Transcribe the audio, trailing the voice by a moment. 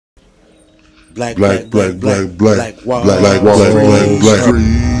Black Street.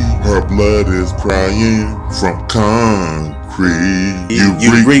 Her blood is crying from concrete.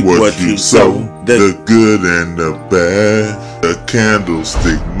 You reap what you sow, the good and the bad. The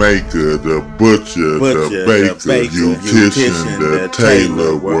candlestick maker, the butcher, the baker, beautician, the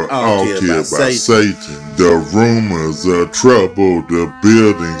tailor were all killed by Satan. The rumors of trouble, the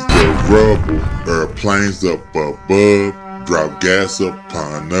buildings, the rubble, airplanes up above, drop gas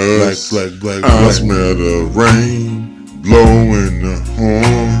upon us. I smell the rain, blowing the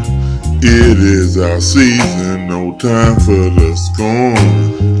horn. It is our season, no time for the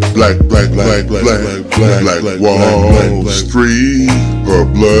scorn. Black Wall Street. Her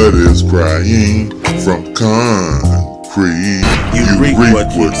blood is crying from concrete. You reap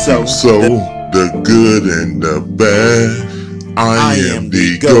what you sow, the good and the bad. I am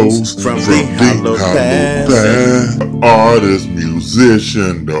the ghost from deep hollow past. Artist,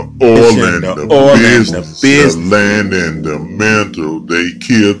 musician, the oil and the business, the land and the mental. They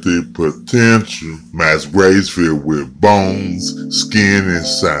killed the potential. Mass graves filled with bones, skin and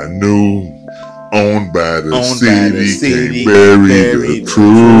sinew. Owned by the city, can't bury the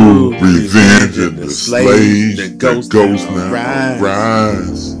truth. Revenge of the slaves, the ghost now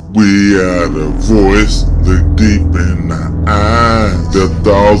rise. We are the voice, look deep in our eyes. The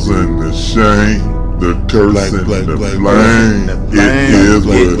thoughts and the shame, the curse and the blame. It is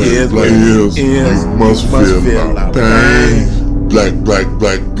what it is, you must feel our pain.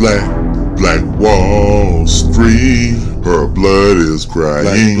 Black Wall Street. Her blood is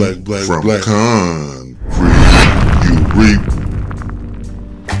crying from concrete. You reap.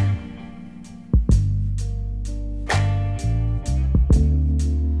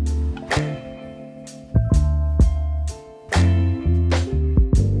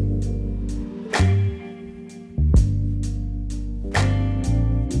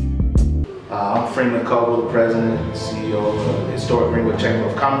 I'm Freeman Caldwell, the President and CEO of the Historic Greenwood Chamber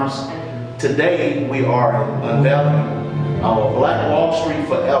of Commerce. Today we are unveiling our Black Wall Street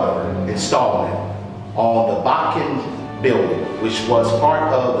Forever installment on the Botkin building, which was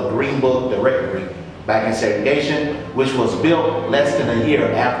part of the Green Book Directory back in segregation, which was built less than a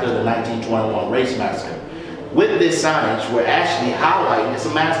year after the 1921 race massacre. With this signage, we're actually highlighting, it's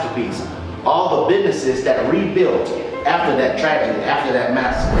a masterpiece, all the businesses that rebuilt after that tragedy, after that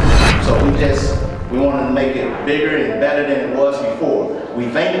massacre. So we wanted to make it bigger and better than it was before. We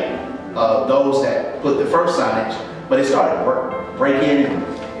thank those that put the first signage, but it started breaking and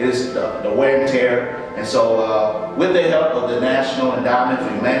it's the wear and tear. And so with the help of the National Endowment for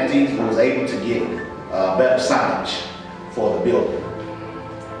Humanities, we was able to get better signage for the building.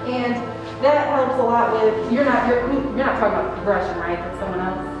 And that helps a lot with, you're not talking about progression, right? That's someone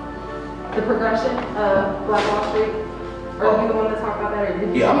else. The progression of Black Wall Street? Or are you the one to talk about that?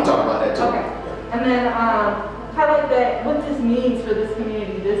 Or yeah, I'm gonna talk about that too. Okay. And then highlight that, what this means for this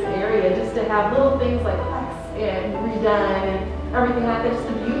community, this area, just to have little things like lights and redone and everything like that, just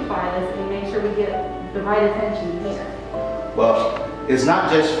to beautify this and make sure we get the right attention here. Well, it's not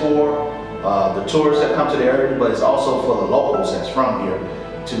just for the tourists that come to the area, but it's also for the locals that's from here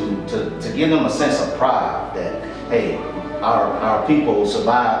to give them a sense of pride that, hey, our people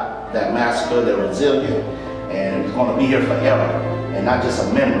survived that massacre, they're resilient, and it's going to be here forever. And not just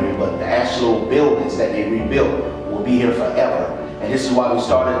a memory, but the actual buildings that they rebuilt will be here forever. And this is why we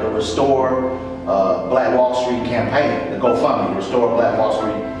started the Restore Black Wall Street campaign, the GoFundMe, Restore Black Wall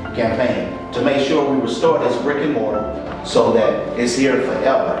Street campaign, to make sure we restore this brick and mortar so that it's here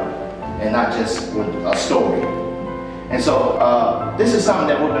forever and not just with a story. And so this is something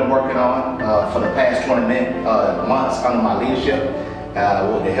that we've been working on for the past 20 months under my leadership,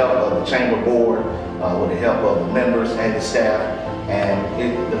 with the help of the Chamber Board, with the help of the members and the staff.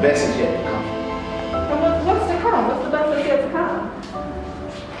 And the best is yet to come. And what's to come? What's the best that's yet to come?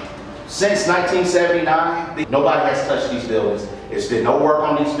 Since 1979, nobody has touched these buildings. It's been no work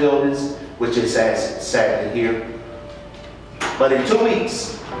on these buildings, which is sad to hear. But in 2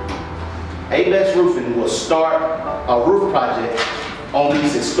 weeks, A-Best Roofing will start a roof project on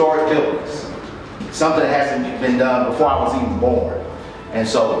these historic buildings. Something that hasn't been done before I was even born. And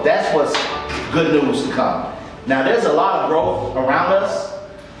so that's what's good news to come. Now there's a lot of growth around us,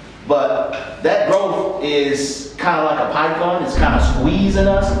 but that growth is kind of like a python. It's kind of squeezing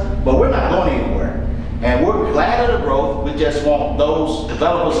us, but we're not going anywhere. And we're glad of the growth. We just want those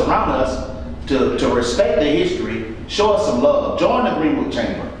developers around us to respect the history, show us some love, join the Greenwood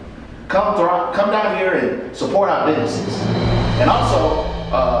Chamber. Come down here and support our businesses. And also,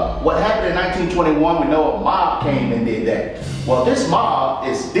 what happened in 1921, we know a mob came and did that. Well, this mob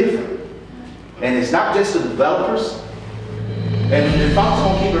is different. And it's not just the developers. And if I'm just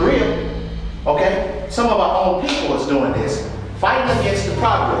gonna keep it real, fighting against the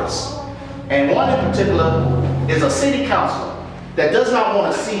progress. And one in particular is a city council that does not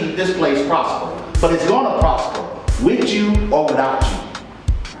want to see this place prosper, but it's going to prosper with you or without you.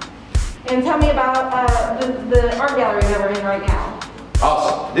 And tell me about the art gallery that we're in right now.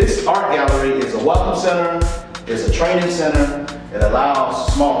 Awesome. This art gallery is a welcome center, it's a training center. It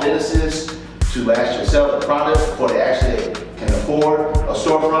allows small businesses to actually sell the product before they actually can afford a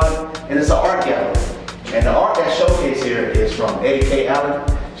storefront. And it's an art gallery. And the art that's showcased here is from Eddie K. Allen.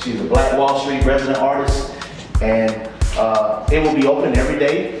 She's a Black Wall Street resident artist. And it will be open every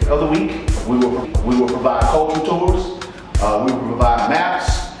day of the week. We will provide cultural tours. We will provide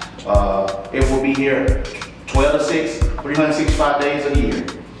maps. It will be here 12 to 6, 365 days a year.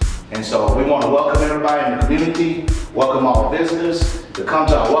 And so we want to welcome everybody in the community, welcome all visitors to come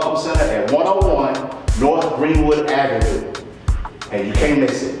to our Welcome Center at 101 North Greenwood Avenue. And you can't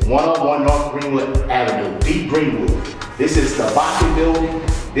miss it, 101 North Greenwood Avenue, Deep Greenwood. This is the Bockley building.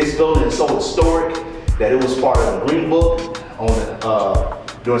 This building is so historic that it was part of the Green Book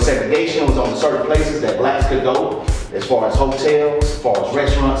during segregation. It was on certain places that blacks could go, as far as hotels, as far as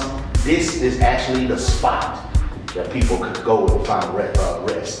restaurants. This is actually the spot that people could go and find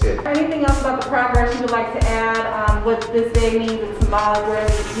rest in. Anything else about the progress you would like to add? What this day means, it's symbolic, we're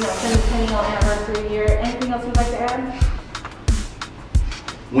centennial anniversary year. Anything else you'd like to add?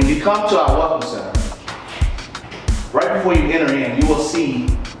 When you come to our Welcome Center, right before you enter in, you will see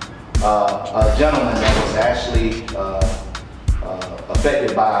a gentleman that was actually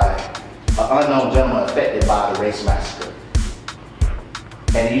affected by, an unknown gentleman affected by the race massacre.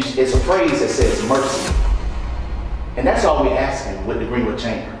 And it's a phrase that says mercy. And that's all we're asking with the Greenwood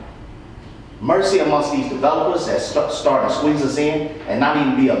Chamber. Mercy amongst these developers that start to squeeze us in and not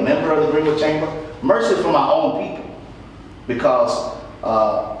even be a member of the Greenwood Chamber. Mercy from our own people. Because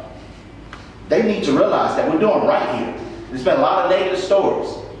they need to realize that we're doing right here. There's been a lot of negative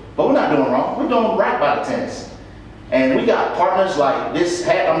stories, but we're not doing wrong. We're doing right by the tenants. And we got partners like this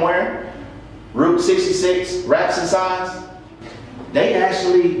hat I'm wearing, Route 66, Wraps and Signs. They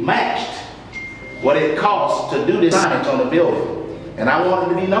actually matched what it costs to do this signage on the building. And I want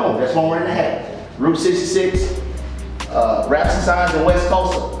it to be known, that's why I'm wearing the hat. Route 66, Wraps and Signs in West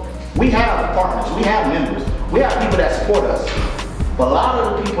Coastal. We have partners, we have members, we have people that support us. But a lot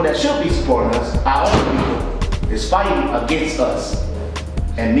of the people that should be supporting us, our own people, is fighting against us.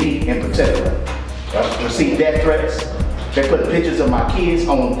 And me in particular. I received death threats. They put pictures of my kids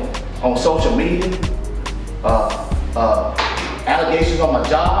on social media. Allegations on my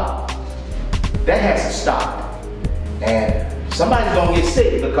job. That has to stop. And somebody's gonna get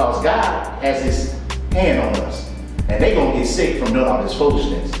sick because God has his hand on us. And they're gonna get sick from doing all this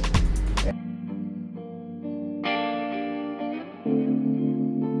foolishness.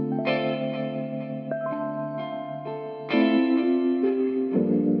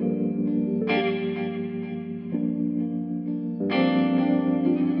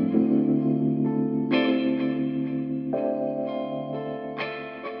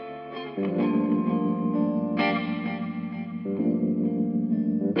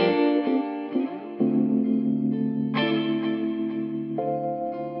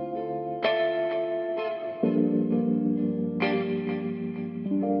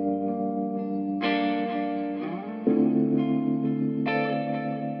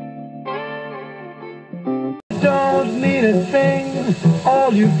 Don't mean a thing,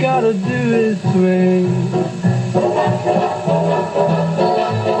 all you gotta do is swing.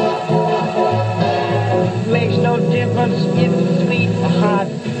 Makes no difference if it's sweet or hot.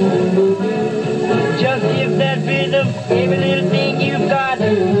 Just give that rhythm every little thing you've got.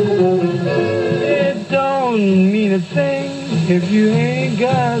 It don't mean a thing if you ain't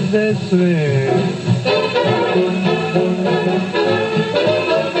got that swing.